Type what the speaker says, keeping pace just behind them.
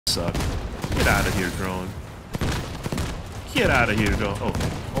suck. Get out of here, drone. Get out of here, drone. Oh,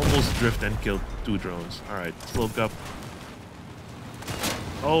 almost drift and killed 2 drones. Alright, slope up.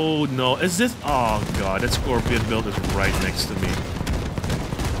 Oh no, is this? Oh god, that scorpion build is right next to me.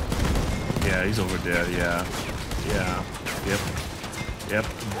 Yeah, he's over there, yeah. Yeah, yep.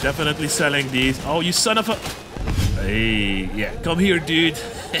 Definitely selling these. Oh, you son of a... Hey, yeah, come here, dude.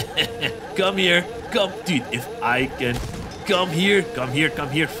 Come here. Come, dude, if I can... Come here,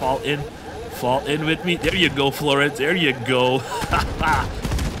 fall in with me. There you go, Florence, there you go.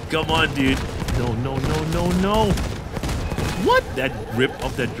 Come on, dude. No. What? That grip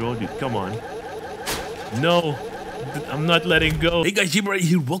of that drone, dude, come on. No, I'm not letting go. Hey guys, JBRider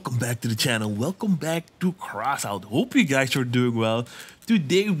here, welcome back to the channel. Welcome back to Crossout. Hope you guys are doing well.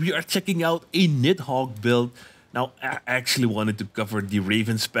 Today we are checking out a Nidhogg build. Now, I actually wanted to cover the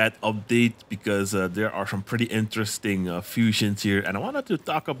Ravenspat update because there are some pretty interesting fusions here, and I wanted to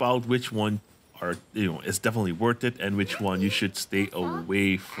talk about which one are, is definitely worth it and which one you should stay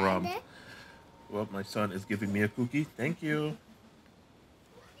away from. Well, my son is giving me a cookie. Thank you.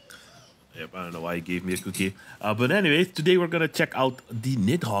 Yep, I don't know why he gave me a cookie. But anyways, today we're going to check out the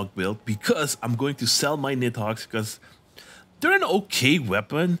Nidhogg build because I'm going to sell my Nidhoggs because they're an okay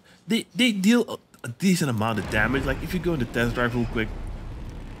weapon. They deal a decent amount of damage. Like if you go into test drive real quick,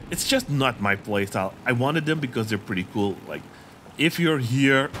 it's just not my playstyle. I wanted them because they're pretty cool. Like if you're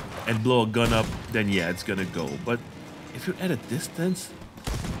here and blow a gun up, then yeah, it's gonna go. But if you're at a distance,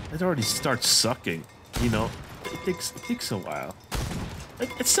 it already starts sucking. You know, it takes a while.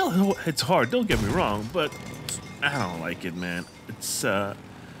 It's still it's hard. Don't get me wrong, but I don't like it, man. It's there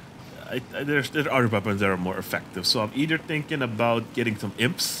are other weapons that are more effective. So I'm either thinking about getting some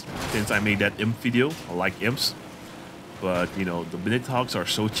imps, since I made that imp video. I like imps, but you know the Nidhoggs are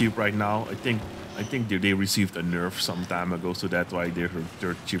so cheap right now. I think they received a nerf some time ago, so that's why they're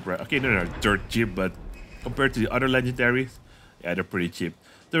dirt cheap. Right? Okay, they're not dirt cheap, but compared to the other legendaries, yeah, they're pretty cheap.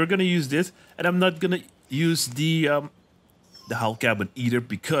 So we're gonna use this, and I'm not gonna use the Hull Cabin either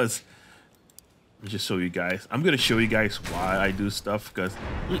because. Let me just show you guys. I'm gonna show you guys why I do stuff because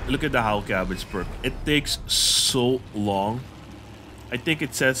look at the Hull Cabbage perk. It takes so long. I think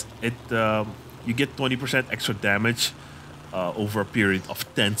it says it you get 20% extra damage over a period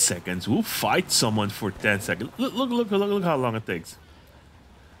of 10 seconds. Who fight someone for 10 seconds? Look how long it takes.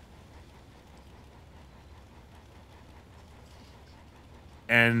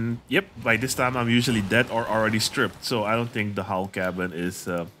 And yep, by this time I'm usually dead or already stripped. So I don't think the Hull Cabin is.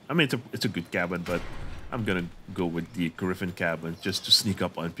 I mean, it's a good cabin, but I'm gonna go with the Griffin Cabin just to sneak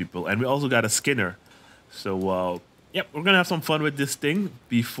up on people. And we also got a Skinner. So yep, we're gonna have some fun with this thing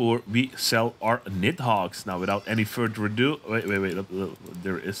before we sell our Nidhoggs. Now, without any further ado, wait,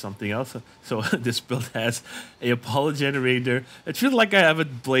 there is something else. So this build has a Apollo generator. It feels like I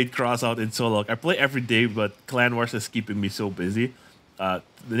haven't played Crossout in so long. I play every day, but Clan Wars is keeping me so busy.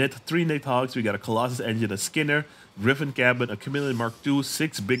 Three Nidhoggs, we got a Colossus engine, a Skinner, Griffin Cabin, a Chameleon Mark II,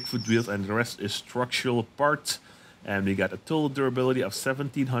 6 Bigfoot wheels, and the rest is structural parts. And we got a total durability of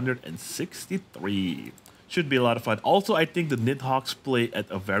 1763. Should be a lot of fun. Also, I think the Nidhoggs play at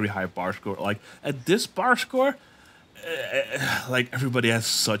a very high power score. Like at this power score, like everybody has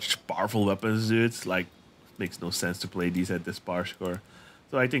such powerful weapons, dude. It's like makes no sense to play these at this power score.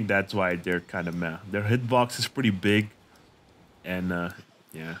 So I think that's why they're kind of meh. Their hitbox is pretty big. And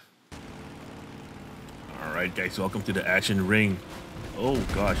yeah. Alright guys, welcome to the action ring. Oh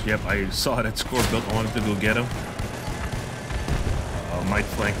gosh, yep, I saw that score build. I wanted to go get him. Might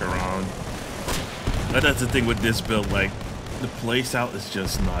flank around. But that's the thing with this build, like the playstyle is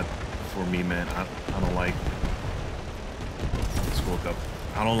just not for me, man. I don't like. Let's woke up.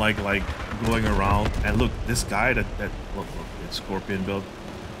 I don't like going around. And look, this guy that look, it's Scorpion build.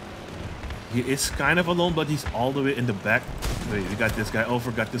 He is kind of alone, but he's all the way in the back. Wait, we got this guy. Oh,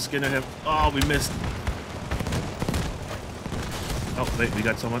 forgot to Skinner him. Oh, we missed. Oh, wait, we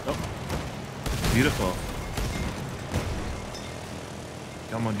got someone. Oh, beautiful.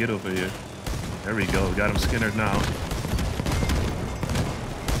 Come on, get over here. There we go. We got him Skinnered now.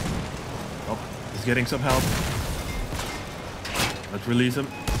 Oh, he's getting some help. Let's release him.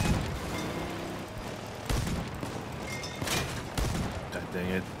 God dang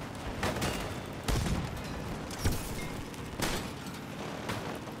it.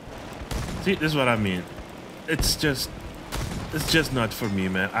 See, this is what I mean. It's just not for me,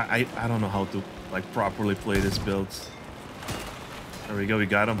 man. I don't know how to like properly play this build. There we go, we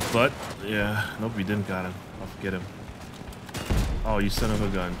got him. But yeah, nope, we didn't got him. I'll forget him. Oh, you son of a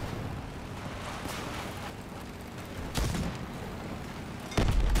gun.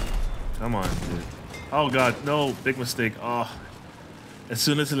 Come on, dude. Oh god, no, big mistake. Oh, As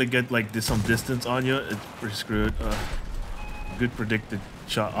soon as it get like this some distance on you, it's pretty screwed. Good predicted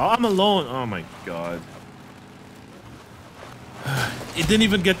shot. Oh, I'm alone. Oh my god. It didn't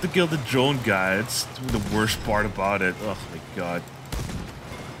even get to kill the drone guy. It's the worst part about it. Oh my god.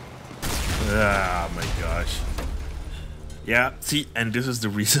 Ah my gosh. Yeah, see, and this is the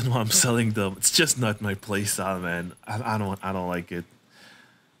reason why I'm selling them. It's just not my playstyle, man. I don't like it.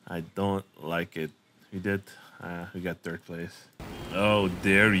 I don't like it. We did. We got 3rd place. Oh,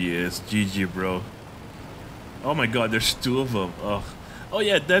 there he is. GG, bro. Oh my god, there's 2 of them. Oh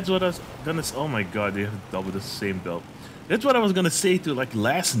yeah, that's what I was gonna. Oh my god, they have double the same build. That's what I was gonna say too. Like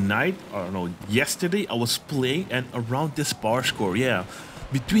last night, or no, yesterday, I was playing and around this bar score, yeah,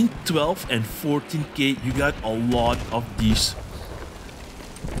 between 12 and 14k, you got a lot of these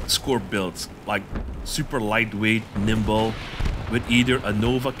score builds, like super lightweight, nimble, with either a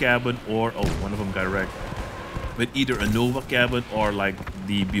Nova cabin or one of them got wrecked. With either a Nova cabin or like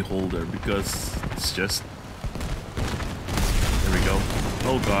the Beholder, because it's just. There we go.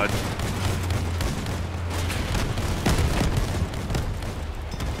 Oh god.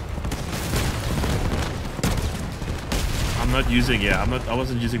 I'm not using, I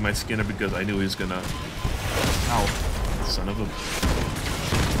wasn't using my Skinner because I knew he was gonna. Ow. Son of a.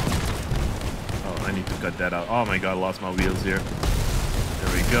 Oh, I need to cut that out. Oh my god, I lost my wheels here.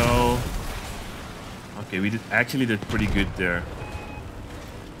 There we go. Okay, we actually did pretty good there.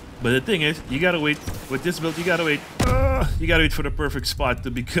 But the thing is, you gotta wait. With this build, you gotta wait. You gotta wait for the perfect spot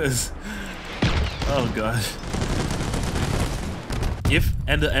too, because. Oh gosh. If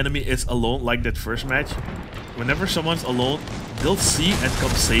the enemy is alone, like that first match, whenever someone's alone, they'll see and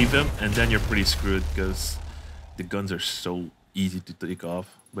come save him, and then you're pretty screwed because the guns are so easy to take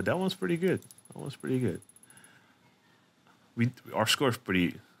off. But that one's pretty good. That one's pretty good. Our score's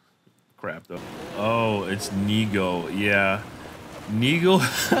pretty crap though. Oh, it's Nego. Yeah, Nego.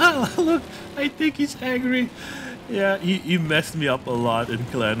 Look, I think he's angry. Yeah, he messed me up a lot in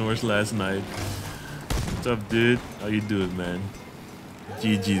Clan Wars last night. What's up, dude? How you doing, man?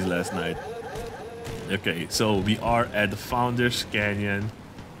 GG's last night. Okay, so we are at the Founders Canyon.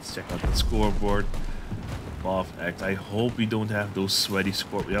 Let's check out the scoreboard. Buff X. I hope we don't have those sweaty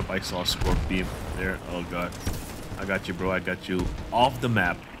Scorp. Yep, I saw Scorpion there. Oh god. I got you, bro. I got you. Off the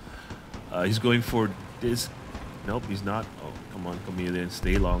map. He's going for this. Nope, he's not. Oh, come on, Chameleon.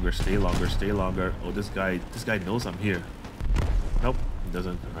 Stay longer, stay longer, stay longer. Oh, this guy knows I'm here. Nope, he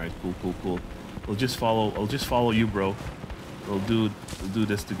doesn't. Alright, cool, cool, cool. I'll just follow you, bro. We'll do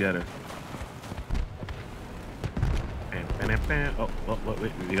this together. Oh,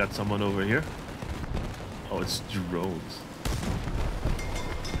 wait, we got someone over here. Oh, it's drones.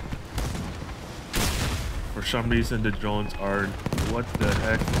 For some reason, the drones are. What the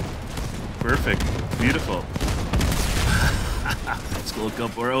heck? Perfect. Beautiful. Skull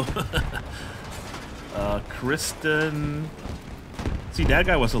Cup, bro. Kristen. See, that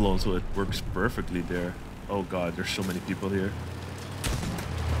guy was alone, so it works perfectly there. Oh god, there's so many people here.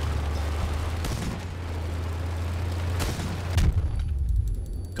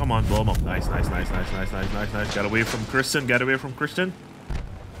 Come on, blow him up. Nice, nice, nice, nice, nice, nice, nice, nice. Got away from Kristen. Got away from Kristen.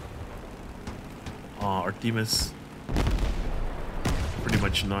 Our team is pretty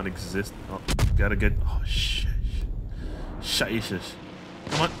much non-existent. Oh, gotta get. Oh shit. Shit.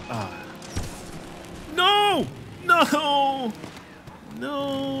 Come on. No! No!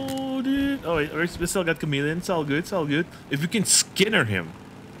 No, dude. Oh wait, we still got Chameleon. It's all good. It's all good. If we can Skinner him,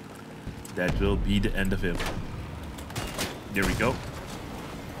 that will be the end of him. There we go.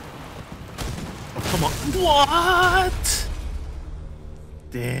 Oh, come on. What?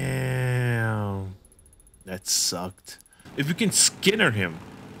 Damn. That sucked. If we can Skinner him,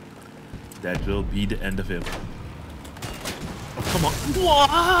 that will be the end of him. Oh, come on.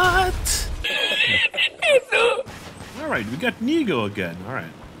 What? Alright, we got Nego again.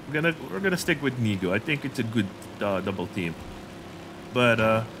 Alright. We're gonna stick with Nego. I think it's a good double team.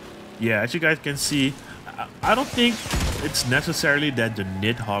 But yeah, as you guys can see, I don't think it's necessarily that the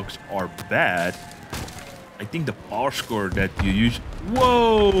Nidhoggs are bad. I think the power score that you use.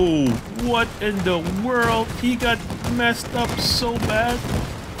 Whoa! What in the world? He got messed up so bad.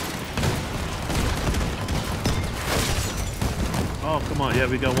 Oh, come on. Yeah,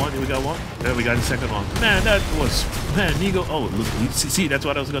 we got one. We got one. Yeah, we got the second one. Man, that was... Man, Nego... Oh, look. See, that's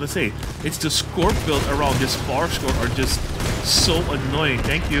what I was going to say. It's the score build around this power score are just so annoying.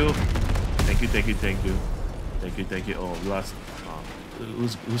 Thank you. Thank you, thank you, thank you. Thank you, thank you. Oh, we lost...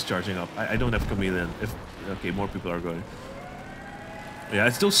 Who's charging up? I don't have Chameleon. Okay, more people are going. Yeah,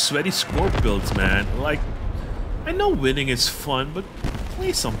 it's those sweaty score builds, man. Like, I know winning is fun, but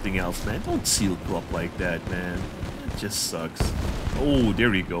play something else, man. Don't seal club like that, man. It just sucks. Oh, there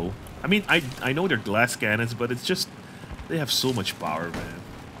we go. I mean, I know they're glass cannons, but it's just they have so much power, man.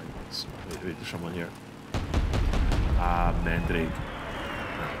 Wait, there's someone here. Ah, Mandrake.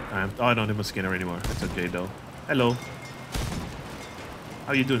 Oh, I don't have a scanner anymore. That's okay though. Hello.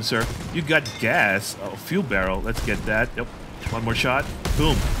 How you doing, sir? You got gas. Oh, fuel barrel. Let's get that. Yep. One more shot.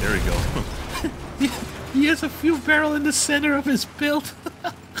 Boom. There we go. He has a fuel barrel in the center of his build.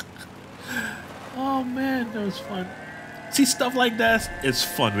 Oh man, that was fun. See, stuff like that is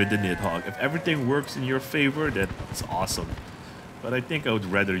fun with the Nidhogg. If everything works in your favor, that's awesome. But I think I would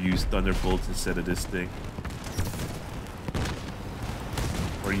rather use Thunderbolts instead of this thing.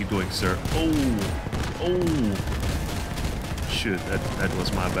 Where are you going, sir? Oh! Oh! Shoot, that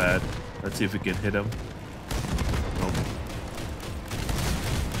was my bad. Let's see if we can hit him. Nope.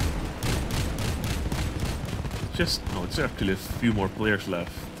 No, it's actually a few more players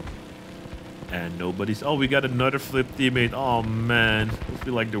left. And nobody's... Oh, we got another flip teammate. Oh, man. I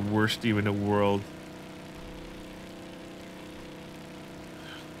feel like the worst team in the world.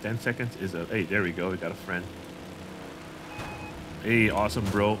 10 seconds is a... Hey, there we go. We got a friend. Hey, awesome,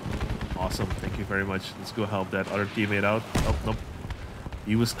 bro. Awesome. Thank you very much. Let's go help that other teammate out. Oh, nope.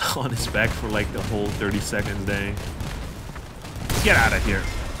 He was on his back for like the whole 30 seconds, dang. Get out of here.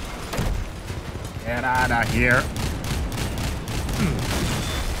 Get out of here.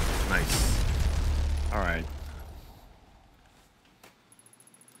 Nice. Alright.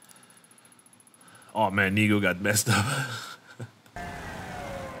 Oh man, Nigo got messed up.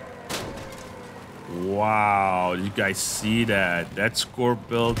 Wow, you guys see that? That score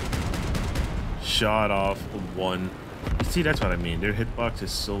build shot off one. See, that's what I mean. Their hitbox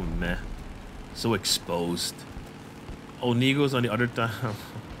is so meh. So exposed. Oh, Nigo's on the other time.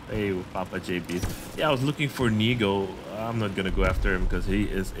 Hey, Papa JB. Yeah, I was looking for Nigo. I'm not gonna go after him because he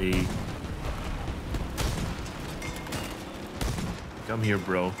is a... Come here,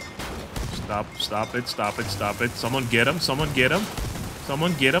 bro. Stop it. Someone get him. Someone get him.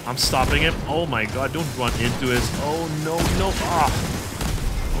 Someone get him. I'm stopping him. Oh my god, don't run into his... Oh, no. Ah!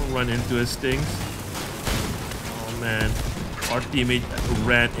 Don't run into his things. Oh, man. Our teammate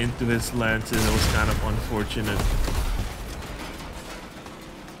ran into his lances. It was kind of unfortunate.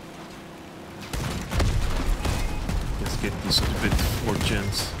 Let's get these stupid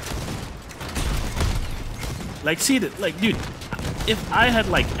fortunes. Like, see that? Like, dude... If I had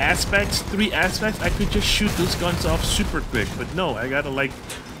like aspects, 3 aspects, I could just shoot those guns off super quick. But no, I gotta like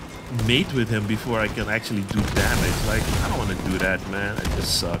mate with him before I can actually do damage. Like, I don't want to do that, man. I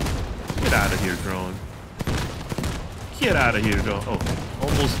just suck. Get out of here, drone. Get out of here, drone. Oh,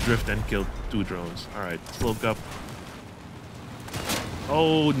 almost drift and killed 2 drones. Alright, slope up.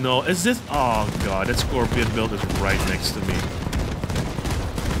 Oh no, is this... Oh god, that scorpion build is right next to me.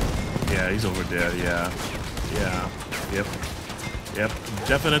 Yeah, he's over there, yeah. Yep,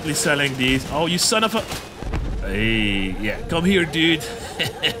 definitely selling these. Oh, you son of a... Hey, yeah, come here, dude.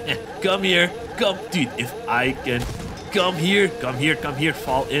 Come here. Come, dude, if I can... Come here.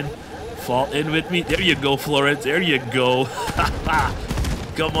 Fall in with me. There you go, Florence. There you go.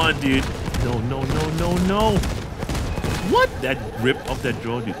 Come on, dude. No. What? That grip of that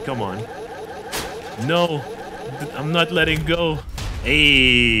drone, dude. Come on. No. I'm not letting go.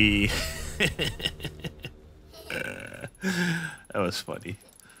 Hey. That was funny.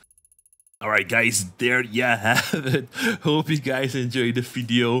 Alright guys, there you have it. Hope you guys enjoyed the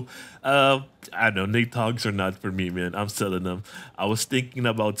video. I don't know, Nidhoggs are not for me, man. I'm selling them. I was thinking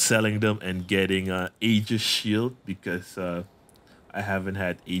about selling them and getting Aegis shield because I haven't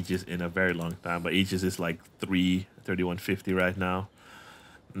had Aegis in a very long time. But Aegis is like 3150 right now.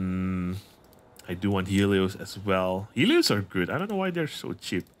 I do want Helios as well. Helios are good. I don't know why they're so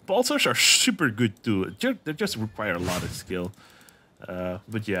cheap. Pulsars are super good too. They just require a lot of skill.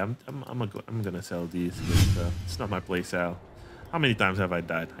 But yeah, I'm gonna sell these. But, it's not my play style. How many times have I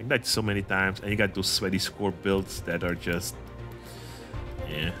died? I died so many times, and you got those sweaty score builds that are just...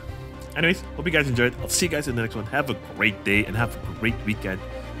 Yeah. Anyways, hope you guys enjoyed. I'll see you guys in the next one. Have a great day and have a great weekend.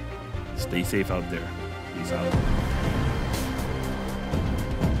 Stay safe out there. Peace out.